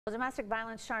Domestic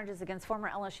violence charges against former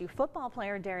LSU football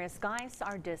player Derrius Guice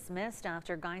are dismissed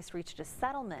after Guice reached a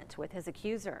settlement with his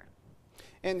accuser.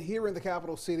 And here in the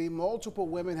capital city, multiple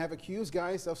women have accused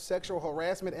Guice of sexual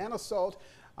harassment and assault.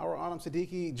 Our Anam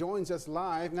Siddiqui joins us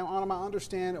live. Now, Anam, I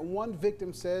understand one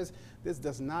victim says this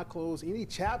does not close any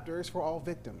chapters for all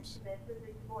victims.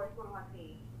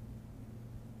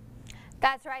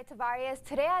 That's right, Tavarius.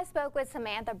 Today I spoke with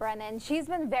Samantha Brennan. She's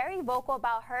been very vocal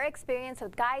about her experience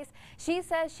with Guice. She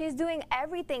says she's doing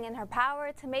everything in her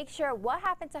power to make sure what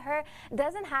happened to her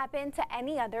doesn't happen to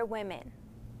any other women.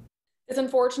 It's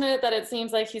unfortunate that it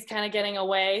seems like he's kind of getting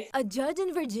away. A judge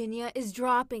in Virginia is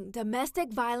dropping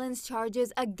domestic violence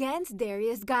charges against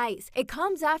Derrius Guice. It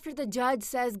comes after the judge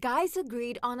says Guice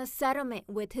agreed on a settlement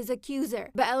with his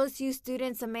accuser. But LSU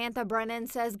student Samantha Brennan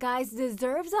says Guice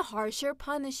deserves a harsher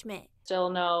punishment. Still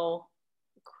no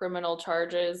criminal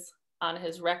charges on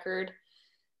his record,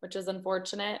 which is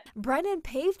unfortunate. Brennan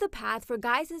paved the path for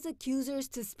Guice's accusers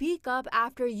to speak up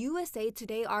after a USA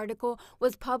Today article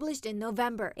was published in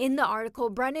November. In the article,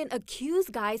 Brennan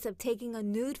accused Guice of taking a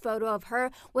nude photo of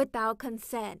her without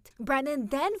consent. Brennan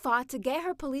then fought to get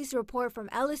her police report from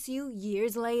LSU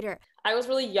years later. I was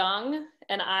really young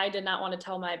and I did not want to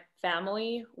tell my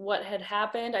family what had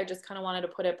happened. I just kind of wanted to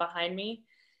put it behind me.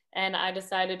 And I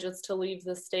decided just to leave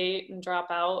the state and drop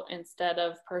out instead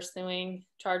of pursuing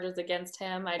charges against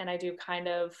him. And I do kind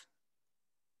of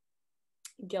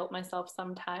guilt myself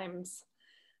sometimes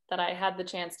that I had the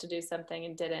chance to do something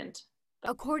and didn't.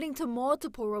 According to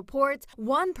multiple reports,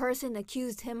 one person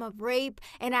accused him of rape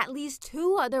and at least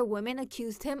 2 other women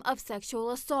accused him of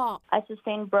sexual assault. I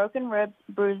sustained broken ribs,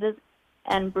 bruises,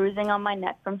 and bruising on my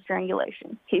neck from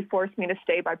strangulation. He forced me to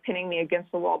stay by pinning me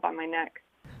against the wall by my neck.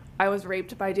 I was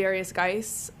raped by Derrius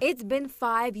Guice. It's been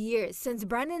 5 years since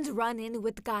Brennan's run-in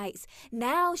with Guice.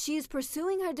 Now she's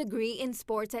pursuing her degree in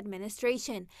sports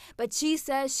administration, but she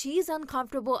says she's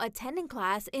uncomfortable attending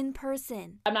class in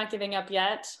person. I'm not giving up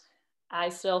yet. I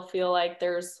still feel like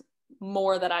there's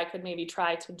more that I could maybe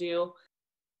try to do.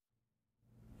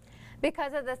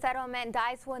 Because of the settlement,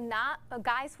 Guice will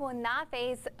not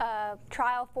face a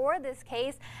trial for this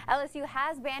case. LSU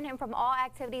has banned him from all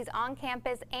activities on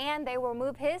campus, and they will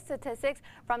remove his statistics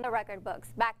from the record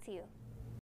books. Back to you.